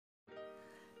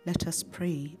Let us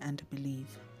pray and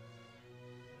believe.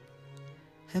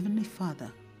 Heavenly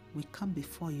Father, we come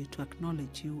before you to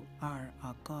acknowledge you are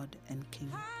our God and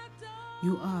King.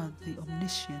 You are the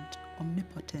omniscient,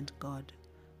 omnipotent God,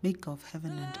 maker of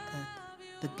heaven and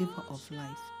earth, the giver of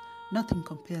life. Nothing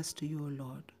compares to you, O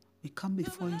Lord. We come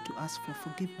before you to ask for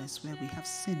forgiveness where we have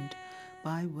sinned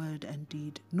by word and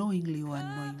deed, knowingly or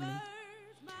unknowingly.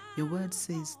 Your word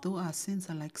says, though our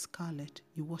sins are like scarlet,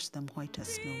 you wash them white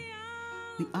as snow.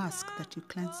 We ask that you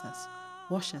cleanse us,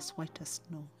 wash us white as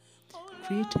snow.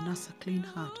 Create in us a clean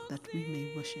heart that we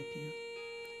may worship you.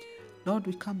 Lord,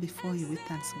 we come before you with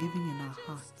thanksgiving in our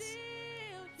hearts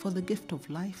for the gift of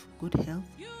life, good health,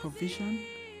 provision,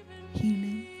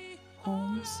 healing,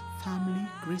 homes, family,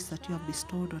 grace that you have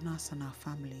bestowed on us and our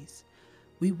families.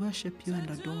 We worship you and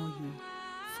adore you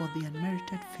for the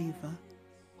unmerited favor,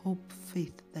 hope,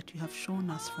 faith that you have shown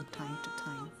us from time to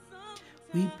time.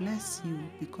 We bless you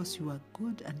because you are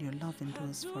good and your love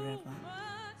endures forever.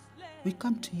 We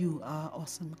come to you, our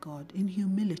awesome God, in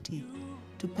humility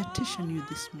to petition you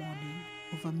this morning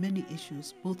over many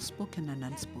issues, both spoken and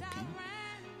unspoken.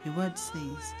 Your word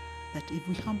says that if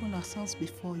we humble ourselves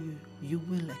before you, you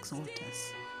will exalt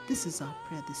us. This is our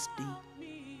prayer this day.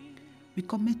 We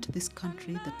commit this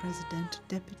country, the President,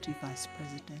 Deputy Vice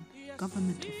President,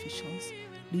 government officials,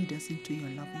 leaders into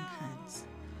your loving hands.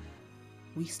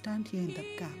 We stand here in the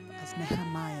gap as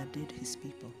Nehemiah did his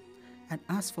people and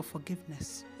ask for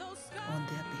forgiveness on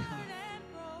their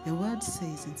behalf. Your word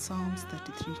says in Psalms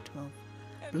 33:12,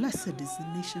 blessed is the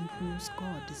nation whose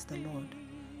God is the Lord,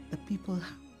 the people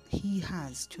he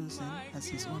has chosen as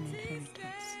his own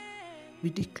inheritance. We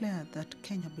declare that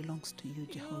Kenya belongs to you,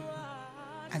 Jehovah,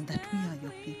 and that we are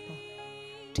your people.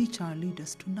 Teach our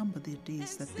leaders to number their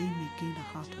days that they may gain a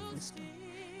heart of wisdom,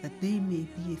 that they may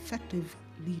be effective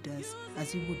leaders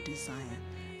as you would desire,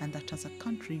 and that as a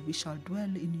country we shall dwell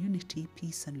in unity,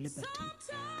 peace and liberty,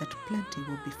 that plenty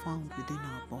will be found within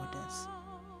our borders.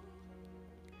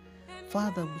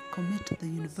 Father, we commit the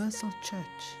universal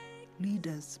church,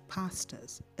 leaders,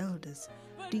 pastors, elders,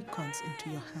 deacons into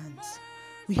your hands.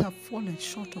 We have fallen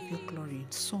short of your glory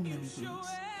in so many ways.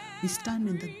 We stand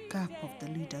in the gap of the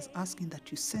leaders asking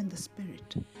that you send the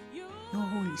Spirit, your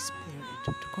Holy Spirit,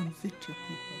 to convict your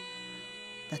people,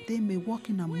 that they may walk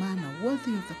in a manner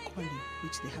worthy of the calling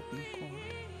which they have been called,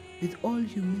 with all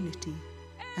humility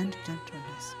and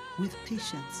gentleness, with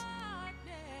patience,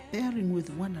 bearing with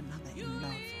one another in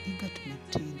love, eager to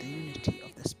maintain the unity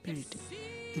of the Spirit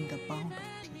in the bond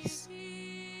of peace.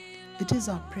 It is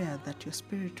our prayer that your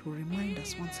Spirit will remind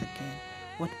us once again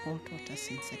what Paul taught us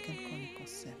in 2 Chronicles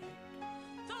 7.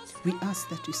 We ask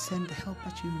that you send the helper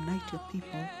to unite your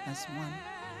people as one,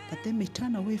 that they may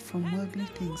turn away from worldly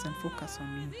things and focus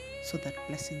on you, so that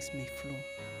blessings may flow.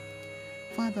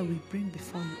 Father, we bring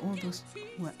before you all those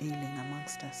who are ailing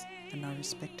amongst us and our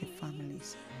respective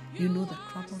families. You know the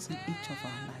troubles in each of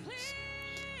our lives.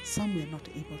 Some we are not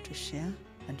able to share,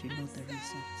 and you know the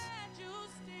reasons.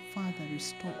 Father,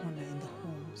 restore honor in the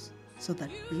homes, so that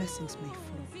blessings may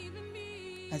flow.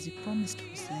 As you promised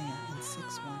Hosea in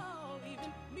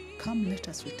 6:1, come, let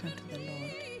us return to the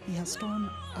Lord. He has torn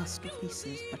us to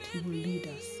pieces, but he will lead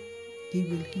us. He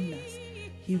will heal us.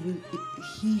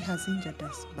 He has injured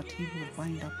us, but he will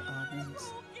bind up our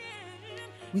wounds.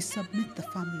 We submit the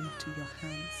family into your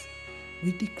hands.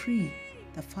 We decree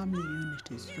the family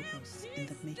unit is yours in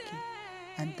the making,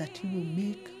 and that you will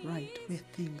make right where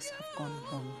things have gone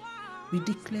wrong. We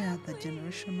declare that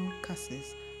generational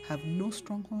curses have no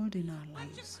stronghold in our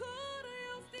lives.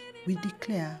 We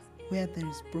declare where there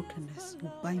is brokenness, you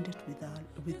bind it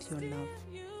with your love.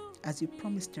 As you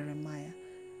promised Jeremiah,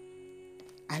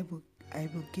 I will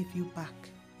give you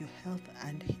back your health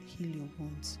and heal your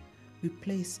wounds. We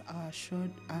place our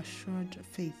assured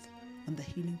faith on the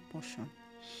healing portion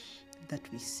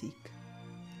that we seek.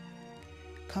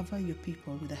 Cover your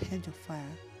people with a hedge of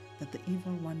fire, that the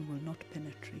evil one will not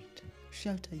penetrate.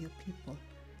 Shelter your people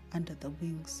under the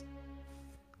wings,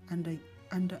 under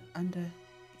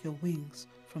your wings,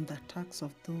 from the attacks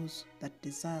of those that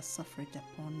desire suffrage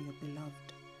upon your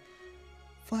beloved.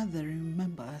 Father,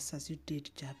 remember us as you did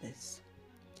Jabez,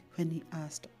 when he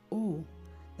asked, oh,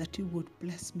 that you would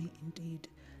bless me indeed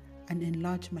and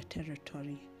enlarge my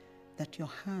territory, that your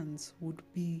hand would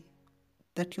be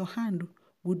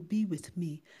with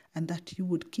me, and that you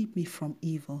would keep me from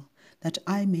evil, that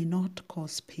I may not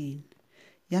cause pain.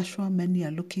 Yahshua, many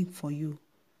are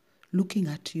looking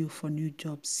at you for new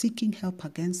jobs, seeking help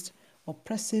against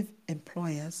oppressive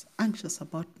employers, anxious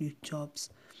about new jobs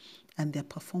and their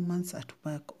performance at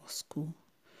work or school.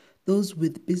 Those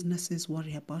with businesses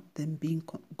worry about them being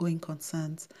going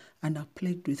concerns and are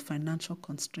plagued with financial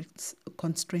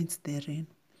constraints therein.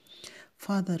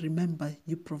 Father, remember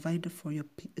you provided for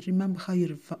remember how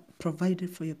you provided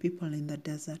for your people in the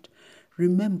desert.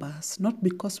 Remember us not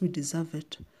because we deserve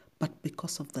it, but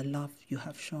because of the love you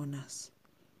have shown us.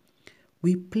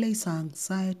 We place our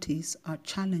anxieties, our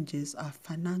challenges, our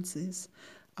finances,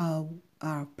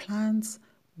 our plans,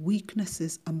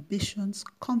 weaknesses, ambitions,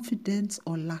 confidence,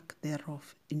 or lack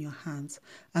thereof in your hands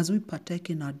as we partake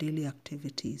in our daily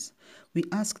activities. We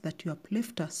ask that you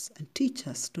uplift us and teach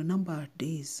us to number our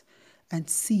days and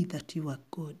see that you are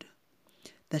good,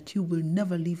 that you will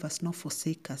never leave us nor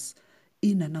forsake us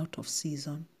in and out of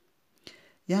season.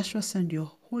 Yahshua, send your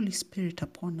Holy Spirit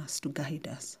upon us to guide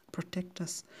us, protect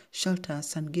us, shelter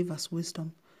us, and give us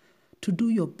wisdom to do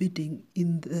your bidding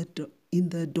in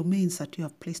the domains that you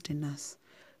have placed in us.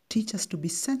 Teach us to be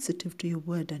sensitive to your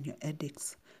word and your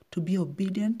edicts, to be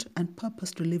obedient and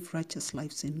purpose to live righteous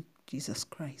lives in Jesus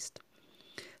Christ.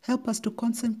 Help us to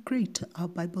consecrate our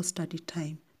Bible study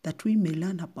time that we may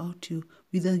learn about you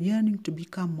with a yearning to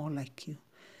become more like you,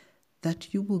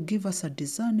 that you will give us a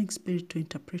discerning spirit to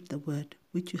interpret the word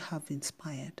which you have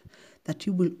inspired, that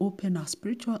you will open our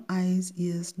spiritual eyes,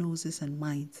 ears, noses, and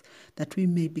minds, that we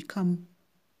may become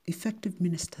effective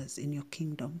ministers in your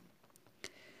kingdom.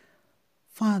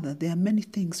 Father, there are many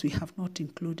things we have not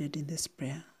included in this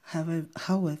prayer.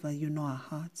 However, you know our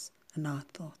hearts and our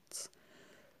thoughts.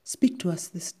 Speak to us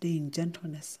this day in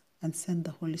gentleness and send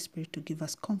the Holy Spirit to give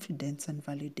us confidence and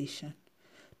validation,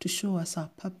 to show us our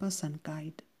purpose and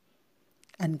guide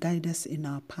us in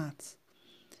our paths,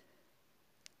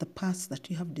 the paths that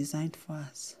you have designed for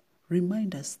us.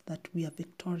 Remind us that we are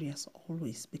victorious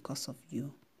always because of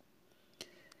you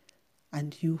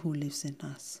and you who lives in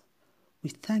us. We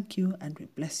thank you and we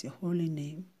bless your holy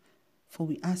name, for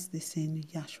we ask this in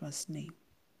Yahshua's name,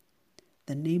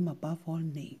 the name above all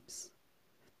names,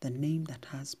 the name that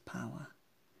has power.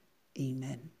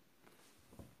 Amen.